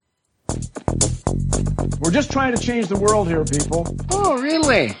We're just trying to change the world here, people. Oh,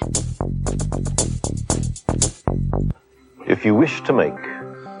 really? If you wish to make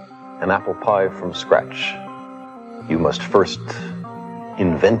an apple pie from scratch, you must first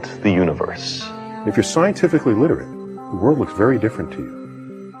invent the universe. If you're scientifically literate, the world looks very different to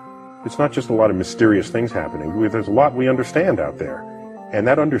you. It's not just a lot of mysterious things happening. There's a lot we understand out there. And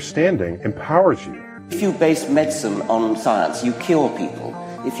that understanding empowers you. If you base medicine on science, you cure people.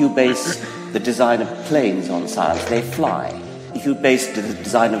 If you base the design of planes on science, they fly. If you base the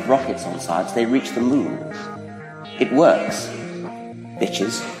design of rockets on science, they reach the moon. It works,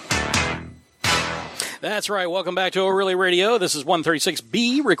 bitches. That's right. Welcome back to O'Reilly Radio. This is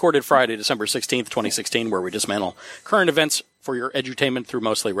 136B, recorded Friday, December 16th, 2016, where we dismantle current events for your edutainment through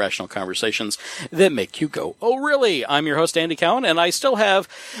mostly rational conversations that make you go, oh, really? I'm your host, Andy Cowan, and I still have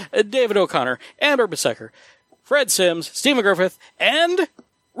David O'Connor, Amber Besecker, Fred Sims, Stephen Griffith, and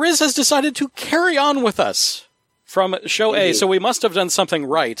Riz has decided to carry on with us from Show A, so we must have done something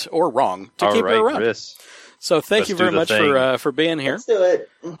right or wrong to keep her around. Riz. So thank you very much for being here. Let's do it.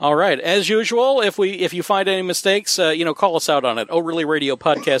 All right. As usual, if you find any mistakes, call us out on it.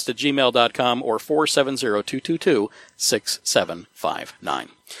 O'ReillyRadioPodcast@gmail.com or 470-222-6759.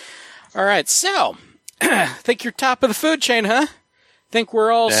 All right. So, think you're top of the food chain, huh? Think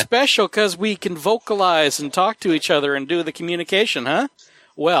we're all special because we can vocalize and talk to each other and do the communication, huh?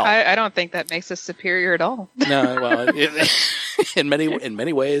 Well, I don't think that makes us superior at all. No, well, in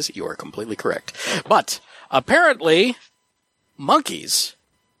many ways, you are completely correct. But apparently, monkeys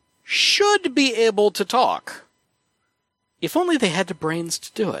should be able to talk, if only they had the brains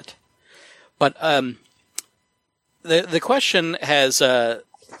to do it. But the question has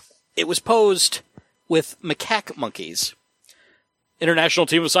it was posed with macaque monkeys. International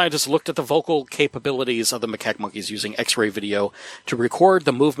team of scientists looked at the vocal capabilities of the macaque monkeys using X-ray video to record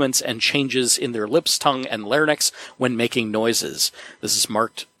the movements and changes in their lips, tongue, and larynx when making noises. This is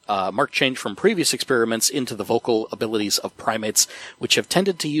marked change from previous experiments into the vocal abilities of primates, which have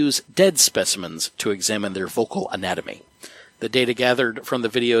tended to use dead specimens to examine their vocal anatomy. The data gathered from the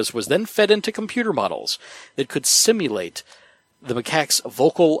videos was then fed into computer models that could simulate the macaques'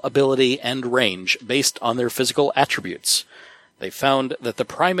 vocal ability and range based on their physical attributes. They found that the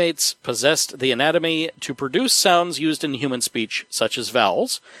primates possessed the anatomy to produce sounds used in human speech, such as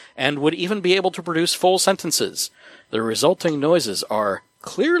vowels, and would even be able to produce full sentences. The resulting noises are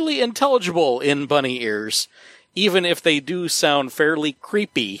clearly intelligible in bunny ears, even if they do sound fairly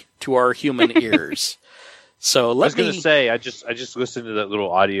creepy to our human ears. So I was going to say, I just listened to that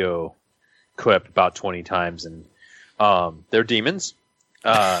little audio clip about 20 times, and they're demons.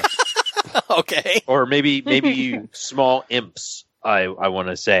 Okay. Or maybe small imps, I want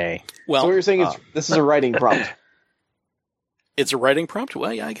to say. Well, so what you're saying is this is a writing prompt. It's a writing prompt?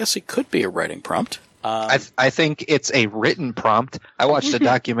 Well, yeah, I guess it could be a writing prompt. I think it's a written prompt. I watched a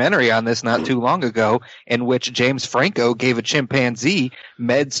documentary on this not too long ago in which James Franco gave a chimpanzee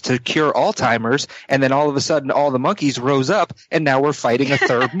meds to cure Alzheimer's, and then all of a sudden all the monkeys rose up, and now we're fighting a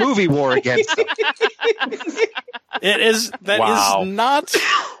third movie war against them.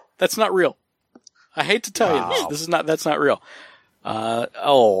 That's not real. I hate to tell you this. That's not real.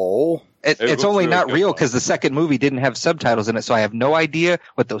 It's only not real because the second movie didn't have subtitles in it, so I have no idea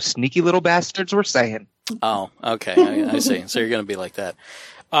what those sneaky little bastards were saying. Oh, okay. I see. So you're going to be like that.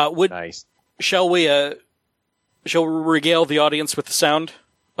 Nice. Shall we regale the audience with the sound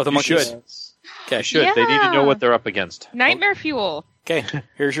of the monkeys? Should. Okay. Should. Yeah. They need to know what they're up against. Nightmare fuel. Okay.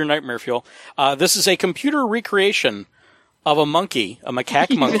 Here's your nightmare fuel. This is a computer recreation of a monkey, a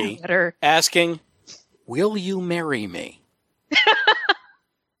macaque monkey, asking, "Will you marry me?"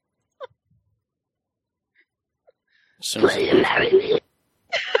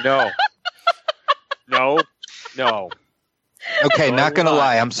 No. Okay, not gonna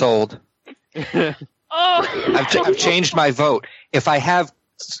lie, I'm sold. I've changed my vote. If I have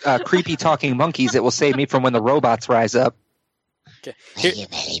creepy talking monkeys, it will save me from when the robots rise up. Okay.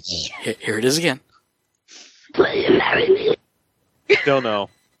 Here it is again. Still no.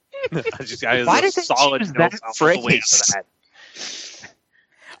 Why did they choose that phrase?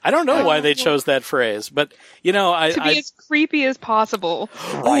 I don't know why they chose that phrase, but to be as creepy as possible.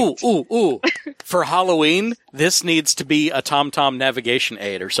 Right. Ooh! For Halloween, this needs to be a TomTom navigation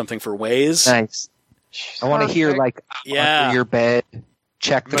aid or something for Waze. Nice. I want to hear under your bed,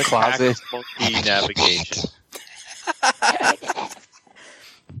 check the closet. Monkey navigation.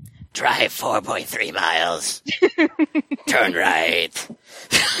 Drive 4.3 miles. Turn right.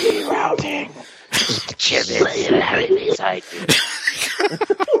 Rerouting.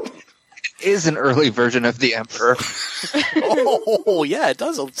 is an early version of the Emperor. Oh, yeah, it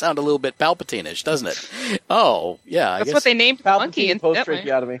does sound a little bit Palpatine-ish, doesn't it? Oh, yeah, I That's guess. what they named Monkey Palpatine post incidentally.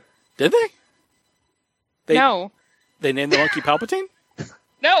 you out of me. Did they? No. They named the monkey Palpatine?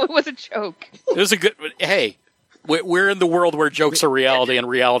 No, it was a joke. It was a good... Hey, we're in the world where jokes are reality and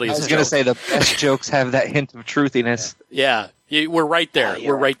reality I is was a going to joke. say the best jokes have that hint of truthiness. Yeah, we're right there.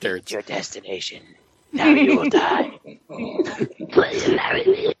 We're right there. It's your destination. Now you will die.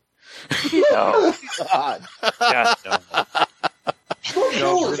 Oh, God. God, no.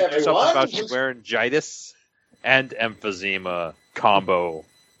 No, rules, something everyone. about laryngitis and emphysema combo.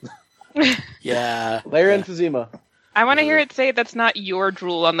 Yeah. Layer emphysema. I want to hear it say that's not your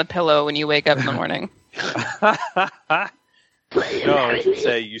drool on the pillow when you wake up in the morning. No, it should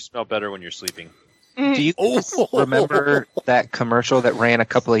say you smell better when you're sleeping. Do you remember that commercial that ran a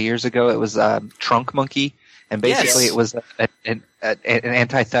couple of years ago? It was Trunk Monkey, and basically Yes. it was an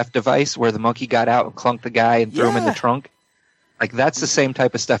anti-theft device where the monkey got out and clunked the guy and threw him in the trunk. Like, that's the same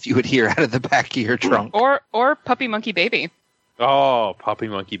type of stuff you would hear out of the back of your trunk. Or Puppy Monkey Baby. Oh, puppy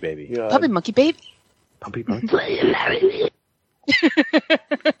monkey baby. Yeah. Puppy Monkey Baby. Puppy monkey.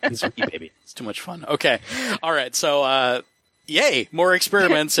 It's monkey baby. It's too much fun. Okay. All right. So, yay. More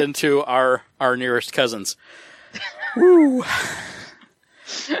experiments into our nearest cousins. Woo.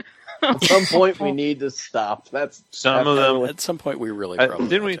 At some point, we need to stop. That's Some of them. At some point, we really probably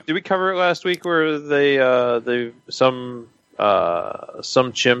Did we cover it last week where some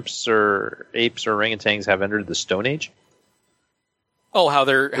chimps or apes or orangutans have entered the Stone Age? Oh, how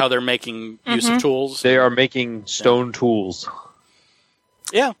they're making use of tools. They are making stone tools.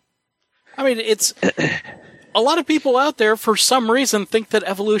 Yeah. I mean, it's a lot of people out there for some reason think that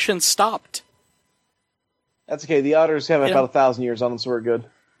evolution stopped. That's okay. The otters have Yeah. about 1,000 years on them, so we're good.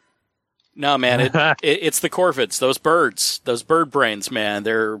 No, man, it's the corvids, those birds, those bird brains, man.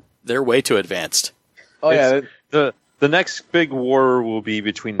 They're way too advanced. Oh yeah, The next big war will be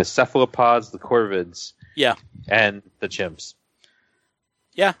between the cephalopods, the corvids, Yeah. and the chimps.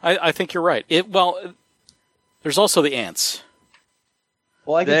 Yeah, I think you're right. There's also the ants.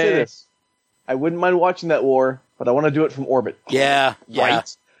 well, I can say They- this. I wouldn't mind watching that war, but I want to do it from orbit. Yeah, Right.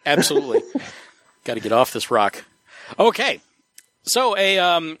 absolutely. Got to get off this rock. Okay, so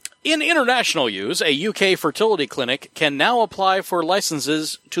in international use, a UK fertility clinic can now apply for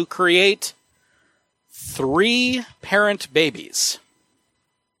licenses to create 3 parent babies.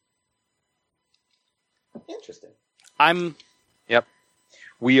 Interesting. Yep.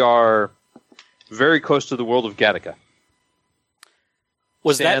 We are very close to the world of Gattaca.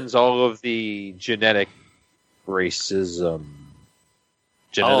 Was that? Stands all of the genetic racism.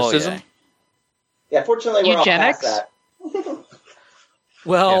 Oh, Geneticism? yeah. Yeah, fortunately, we're Eugenics? all past that.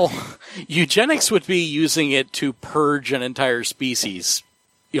 Well, eugenics would be using it to purge an entire species,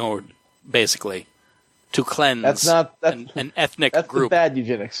 basically, to cleanse That's not an ethnic that's group. the bad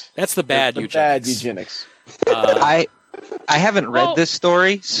eugenics. That's the bad That's the eugenics. bad eugenics. I haven't read Well- this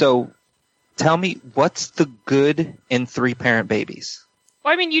story, so tell me, what's the good in 3 parent babies?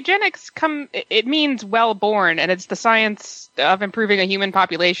 Well, I mean, eugenics it means well-born, and it's the science of improving a human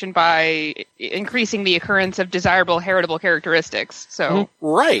population by increasing the occurrence of desirable heritable characteristics. So,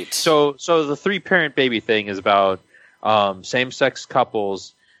 Right. So the 3-parent baby thing is about same-sex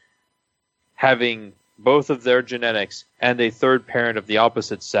couples having both of their genetics and a third parent of the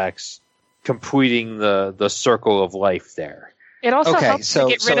opposite sex completing the circle of life there. it also Okay, helps so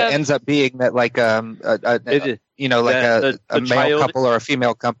to get rid it of... ends up being that like a The male child- couple or a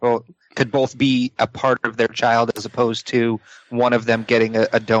female couple could both be a part of their child as opposed to one of them getting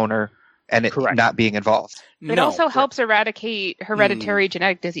a donor and it Correct. not being involved. It also helps eradicate hereditary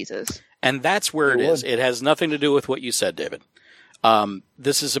genetic diseases. And that's where it is. It has nothing to do with what you said, David.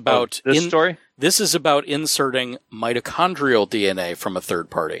 This is about this story? This is about inserting mitochondrial DNA from a third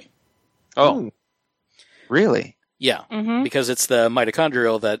party. Oh, Really? Yeah, Mm-hmm. because it's the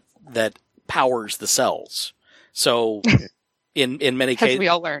mitochondrial that powers the cells. So, in many As cases, we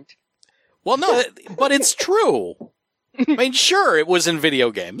all learned. well, no, but it's true. I mean, sure, it was in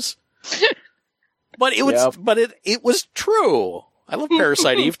video games, but it was, Yep. but it was true. I love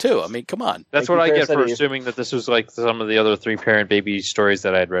Parasite Eve too. I mean, come on. that's Thank what you, I get for Parasite Eve. assuming that this was like some of the other 3-parent baby stories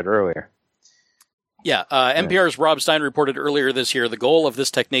that I had read earlier. Yeah, NPR's Rob Stein reported earlier this year the goal of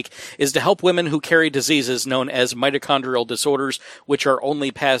this technique is to help women who carry diseases known as mitochondrial disorders, which are only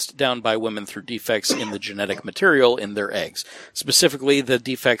passed down by women through defects in the genetic material in their eggs. Specifically, the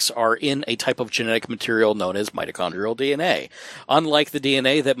defects are in a type of genetic material known as mitochondrial DNA. Unlike the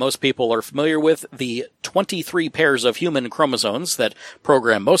DNA that most people are familiar with, the 23 pairs of human chromosomes that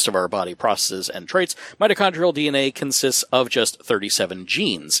program most of our body processes and traits, mitochondrial DNA consists of just 37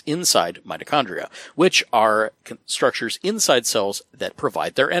 genes inside mitochondria, which are structures inside cells that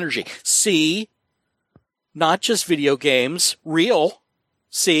provide their energy. See? Not just video games. Real.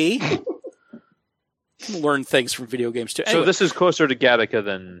 See? Learn things from video games too. Anyway. So this is closer to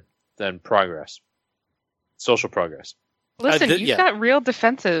Gattaca than progress. Social progress. Listen, you got real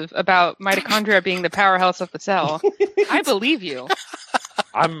defensive about mitochondria being the powerhouse of the cell. I believe you.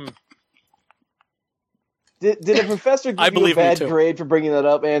 Did a professor give you a bad grade for bringing that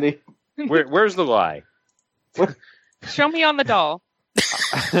up, Andy? Where's the lie? Show me on the doll.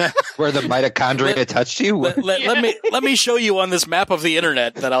 Where the mitochondria touched you? Let me show you on this map of the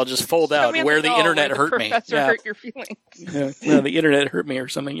internet that I'll just fold out where the internet hurt me. Professor hurt your feelings. Yeah, the internet hurt me or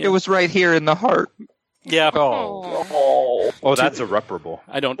something. Yeah. It was right here in the heart. Yeah. Oh, that's irreparable.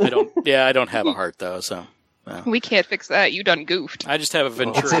 I don't have a heart though, so. We can't fix that. You done goofed. I just have a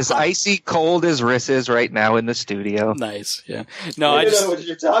Ventura. It's as icy cold as Riss is right now in the studio. Nice, yeah. No, I don't know what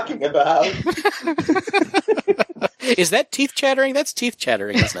you're talking about. Is that teeth chattering? That's teeth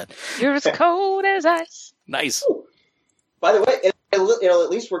chattering, isn't it? You're as cold as ice. Nice. By the way, it'll at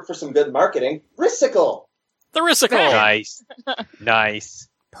least work for some good marketing. Rissicle. The Rissicle. Nice.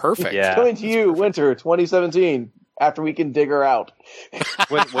 Perfect. Yeah. Coming to you, winter 2017. After we can dig her out.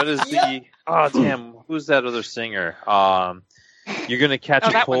 What is the? Oh damn! Who's that other singer? You're gonna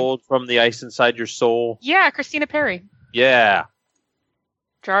catch a cold from the ice inside your soul. Yeah, Christina Perri. Yeah.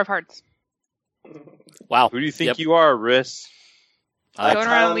 Jar of Hearts. Wow. Who do you think you are, Riss? Going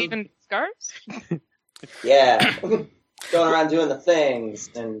around leaving scars? Yeah. Going around doing the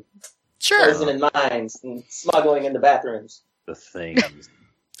things and poisoning mines and smuggling into bathrooms. The things.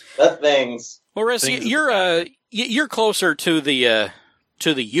 The things. Well, Riss, you're closer to the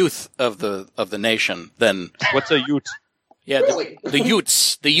youth of the nation than what's a Ute? Yeah, really? the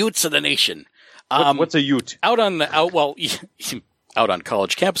Utes of the nation. What's a Ute? Out on college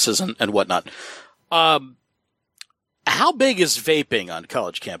campuses and whatnot. How big is vaping on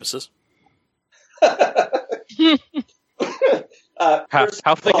college campuses? How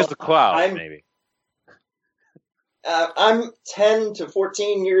thick is the cloud? Maybe. I'm 10 to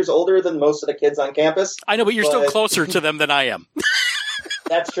 14 years older than most of the kids on campus. I know, but you're still closer to them than I am.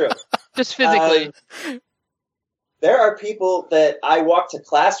 That's true. Just physically. There are people that I walk to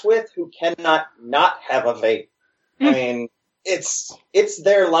class with who cannot not have a vape. I mean, it's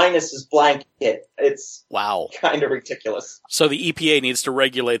their Linus's blanket. It's kind of ridiculous. So the EPA needs to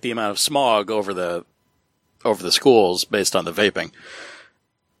regulate the amount of smog over the schools based on the vaping.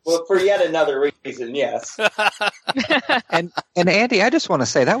 Well, for yet another reason, yes. And Andy, I just want to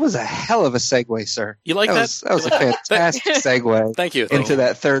say that was a hell of a segue, sir. You like that? That was a fantastic segue. Thank you. Into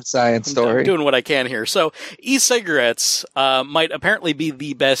that third science story. I'm doing what I can here. So, e-cigarettes might apparently be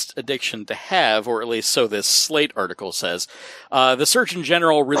the best addiction to have, or at least so this Slate article says. The Surgeon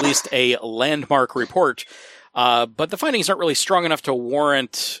General released a landmark report, but the findings aren't really strong enough to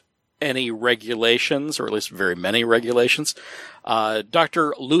warrant any regulations, or at least very many regulations.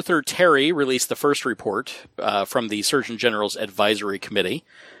 Dr. Luther Terry released the first report from the Surgeon General's Advisory Committee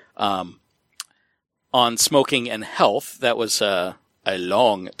on Smoking and Health. That was a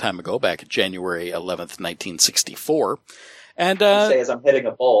long time ago, back January 11th, 1964. And say as I'm hitting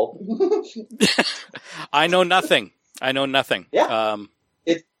a bowl. I know nothing. Yeah.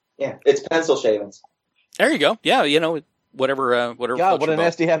 It's pencil shavings. There you go. Yeah, whatever. God, what a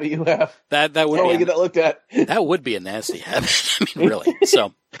nasty habit you have. That would probably get that looked at. That would be a nasty habit. I mean, really.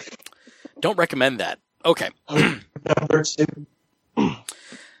 So, don't recommend that. Okay. Number 2.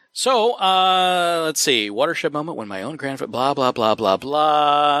 So, let's see. Watershed moment when my own grandfather. Blah blah blah blah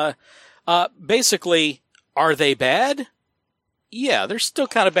blah. Basically, are they bad? Yeah, they're still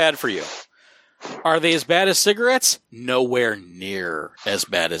kind of bad for you. Are they as bad as cigarettes? Nowhere near as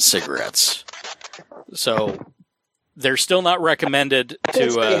bad as cigarettes. So. They're still not recommended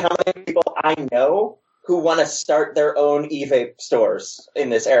to. How many people I know who want to start their own e-vape stores in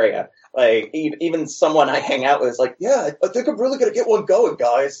this area? Like even someone I hang out with is like, yeah, I think I'm really gonna get one going,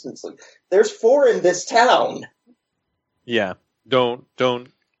 guys. And it's like, there's 4 in this town. Yeah, don't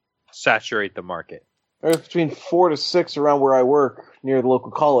saturate the market. There's between 4 to 6 around where I work near the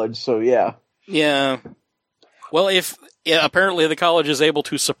local college. So yeah. Yeah. Well, apparently the college is able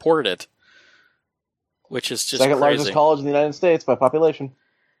to support it. which is just second crazy. largest college in the United States by population.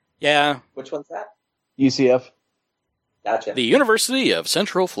 Yeah. Which one's that? UCF. Gotcha. The University of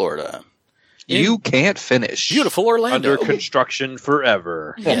Central Florida. You can't finish. Beautiful Orlando. Under construction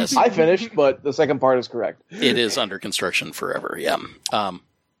forever. Yes. I finished, but the second part is correct. It is under construction forever, yeah.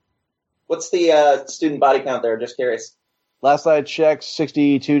 What's the student body count there? Just curious. Last I checked,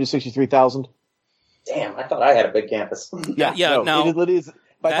 62 to 63,000. Damn, I thought I had a big campus. Yeah. No, Now, it is,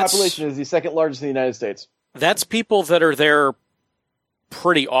 by that's- population, it is the second largest in the United States. that's people that are there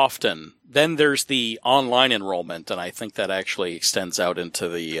pretty often. Then there's the online enrollment, and I think that actually extends out into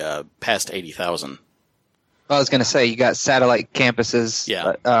the past 80,000. I was going to say, you got satellite campuses,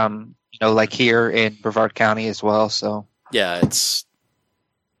 like here in Brevard County as well. So yeah, it's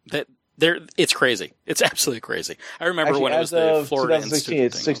crazy. It's absolutely crazy. I remember Actually, when it was as the of Florida 2016, Institute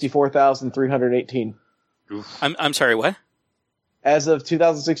it's thing. 64,318. I'm sorry, what? As of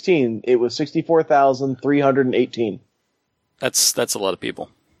 2016, it was 64,318. That's a lot of people.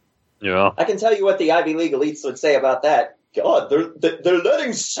 Yeah. I can tell you what the Ivy League elites would say about that. God, they're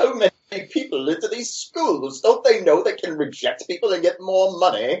letting so many people into these schools. Don't they know they can reject people and get more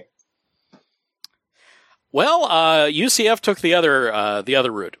money? Well, UCF took the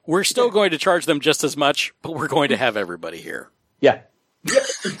other route. We're still going to charge them just as much, but we're going to have everybody here. Yeah.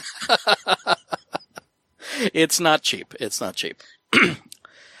 It's not cheap. It's not cheap.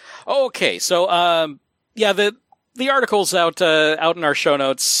 Okay, so the article's out in our show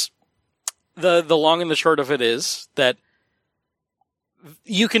notes. The long and the short of it is that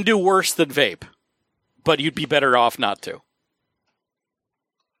you can do worse than vape, but you'd be better off not to.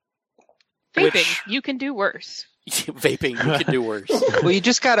 Vaping, you can do worse. Vaping, you can do worse. Well, you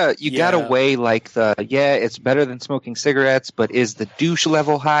just gotta weigh it's better than smoking cigarettes, but is the douche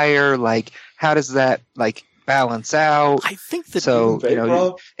level higher? Like, how does that balance out? I think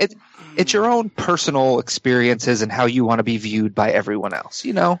that it's your own personal experiences and how you want to be viewed by everyone else.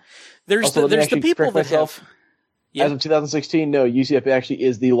 There's Also, let me the actually people correct that myself. have. Yeah. As of 2016, no, UCF actually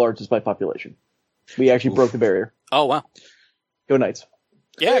is the largest by population. We actually broke the barrier. Oh wow! Go Knights.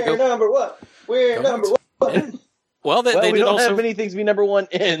 Yeah, We're number one. We're number one. Yeah. Well, they we did don't also have many things to be number one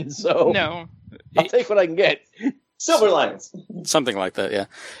in, so No. I'll take what I can get. Silver Linings. something like that. Yeah,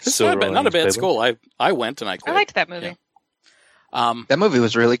 it's Silver not a Linings, bad baby. school. I went and I I quit. liked that movie. That movie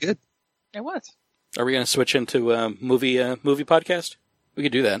was really good. It was. Are we going to switch into movie podcast? We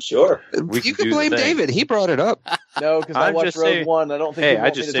could do that. Sure. You could blame David. He brought it up. No, because I I'm watched just Rogue saying- One. I don't think. Hey, you I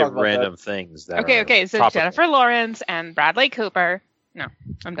want me just to say talk about random things that Okay, so topical. Jennifer Lawrence and Bradley Cooper. No,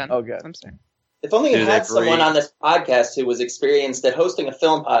 I'm done. Oh, good. I'm sorry. If only you Do had they someone agree? on this podcast who was experienced at hosting a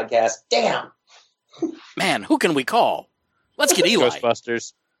film podcast. Damn. Man, who can we call? Let's get Eli.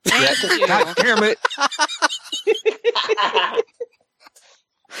 Ghostbusters. Thank you. God damn it!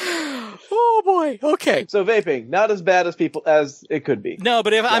 Oh boy. Okay. So vaping, not as bad as it could be. No,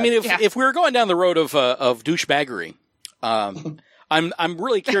 but if Yeah. if we were going down the road of douchebaggery, I'm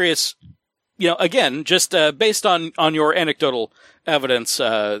really curious. Again, just based on your anecdotal evidence,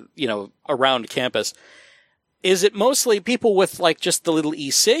 around campus, is it mostly people with just the little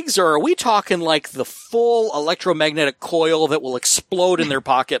e-cigs, or are we talking the full electromagnetic coil that will explode in their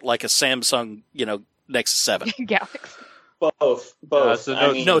pocket like a Samsung, Nexus 7? Galaxy. Both. it's a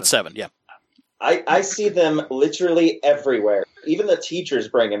I mean, Note 7, yeah. I see them literally everywhere. Even the teachers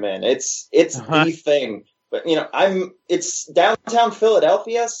bring them in. It's the thing. But it's downtown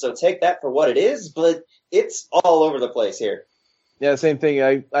Philadelphia, so take that for what it is. But it's all over the place here. Yeah, same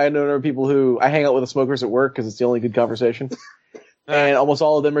thing. I know people who I hang out with the smokers at work because it's the only good conversation, and almost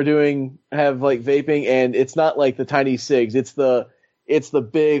all of them have vaping, and it's not like the tiny cigs. It's the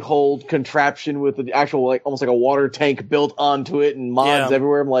big hold contraption with the actual almost like a water tank built onto it and mods Yeah.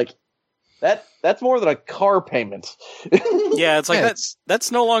 everywhere. I'm like, that's more than a car payment. Yeah, it's like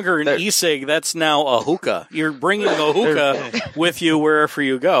that's no longer an e-cig. That's now a hookah. You're bringing a hookah with you wherever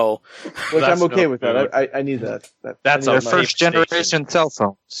you go. Which That's I'm okay no with good. that. I need that. That's I our need They're my- first generation cell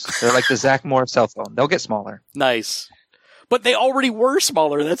phones. They're like the Zach Morris cell phone. They'll get smaller. Nice. But they already were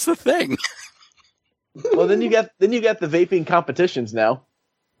smaller. That's the thing. Well, then you got the vaping competitions now.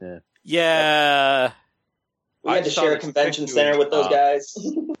 Yeah. We had to share a convention center with those guys.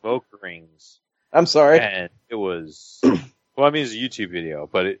 Smoke rings. I'm sorry. And it was, well, I mean, it's a YouTube video,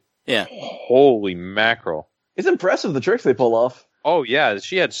 but Yeah. holy mackerel. It's impressive the tricks they pull off. Oh, yeah.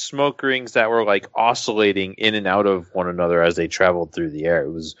 She had smoke rings that were oscillating in and out of one another as they traveled through the air.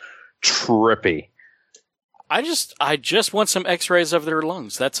 It was trippy. I just want some x-rays of their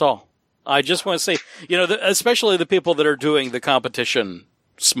lungs. That's all. I just want to say, especially the people that are doing the competition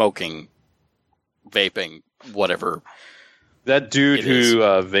smoking, vaping, whatever. That dude It who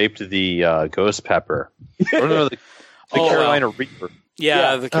is. vaped the Ghost Pepper. Or no, the Carolina Reaper.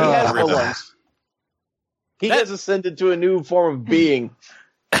 Yeah, he the has Reaper. no lungs. He has ascended to a new form of being.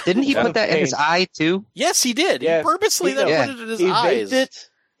 Didn't he put that in his eye too? Yes, he did. Yes. He purposely then put it in his he eyes.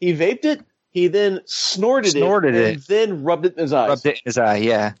 He vaped it. He then snorted it, and then rubbed it in his eyes. Rubbed it in his eye,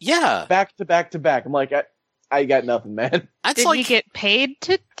 yeah. Yeah. Back to back to back. I'm like, I got nothing, man. Did he get paid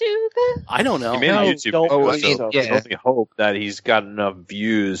to do that? I don't know. He made a YouTube don't video, believe so so. I can only hope that he's got enough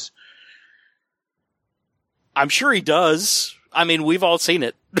views. I'm sure he does. I mean, we've all seen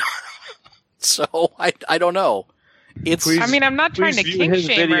it. So, I don't know. It's. I mean, I'm not trying to Please view kink his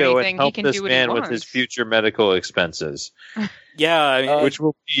shame or video anything. and help He can this do what he man with wants. his future medical expenses, Yeah, I mean, which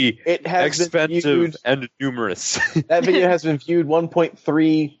will be It has been expensive viewed. and numerous. That video has been viewed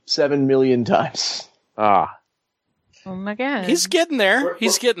 1.37 million times. Ah. Oh my god. he's getting there.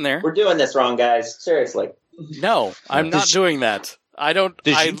 He's getting there. We're doing this wrong, guys. Seriously. No, I'm not doing that. I don't.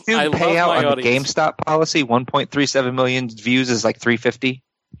 Does I YouTube love pay out my on the audience. GameStop policy? 1.37 million views is like 350.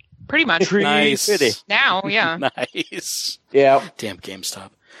 Pretty much. Nice. Now, yeah. Nice. Yeah. Damn GameStop.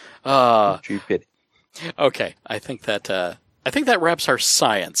 Stupid. Okay, I think that wraps our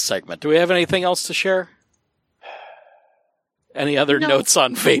science segment. Do we have anything else to share? Any other No. notes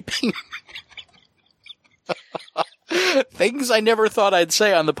on vaping? Things I never thought I'd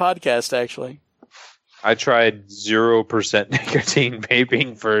say on the podcast, actually. I tried 0% nicotine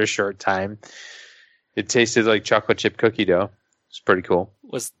vaping for a short time. It tasted like chocolate chip cookie dough. It's pretty cool.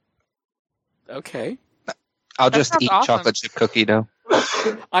 Okay. I'll That just sounds eat awesome. chocolate chip cookie dough.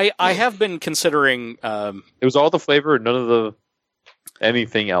 I have been considering. It was all the flavor, none of the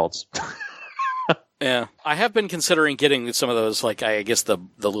anything else. Yeah, I have been considering getting some of those, like I guess the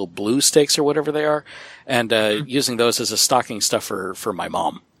little blue sticks or whatever they are, and using those as a stocking stuffer for my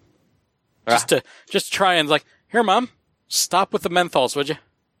mom. Just to try and like, here, Mom, stop with the menthols, would you?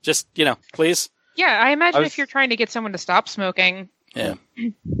 Just please. Yeah, I imagine if you're trying to get someone to stop smoking, Yeah,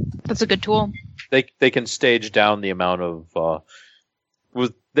 that's a good tool. They can stage down the amount of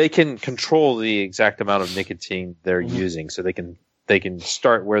they can control the exact amount of nicotine they're using, so they can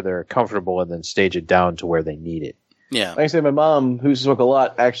start where they're comfortable and then stage it down to where they need it. Yeah. Like I say, my mom, who used to smoke a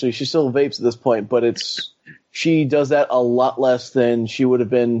lot, actually, she still vapes at this point, but she does that a lot less than she would have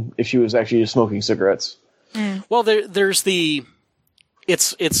been if she was actually just smoking cigarettes. Well, there's the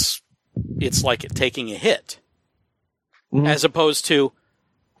it's like taking a hit, as opposed to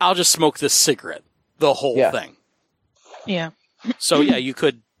I'll just smoke this cigarette, the whole thing. Yeah. So yeah, you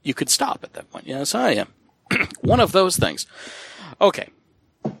could stop at that point. Yes, I am. One of those things. Okay.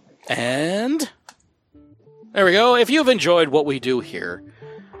 And there we go. If you've enjoyed what we do here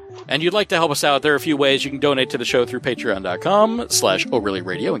and you'd like to help us out, there are a few ways you can donate to the show through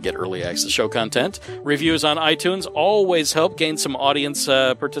patreon.com/ohreallyradio and get early access show content. Reviews on iTunes always help gain some audience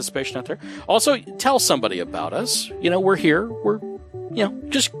participation out there. Also, tell somebody about us. We're here. We're,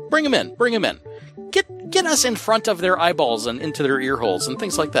 just bring them in. Bring them in. Get us in front of their eyeballs and into their ear holes and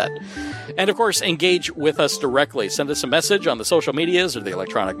things like that. And of course, engage with us directly. Send us a message on the social medias or the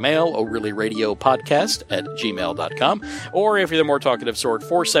electronic mail, OReallyRadioPodcast@gmail.com. Or if you're the more talkative sort,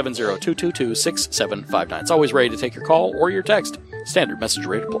 470-222-6759. It's always ready to take your call or your text. Standard message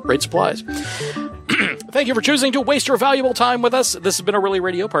rate applies. Thank you for choosing to waste your valuable time with us. This has been O'Reilly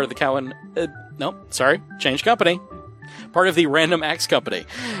Radio, part of the Cowan... change company. Part of the Random Acts Company.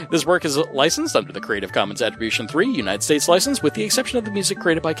 This work is licensed under the Creative Commons Attribution 3 United States license, with the exception of the music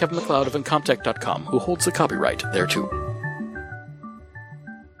created by Kevin MacLeod of Incomptech.com, who holds the copyright thereto.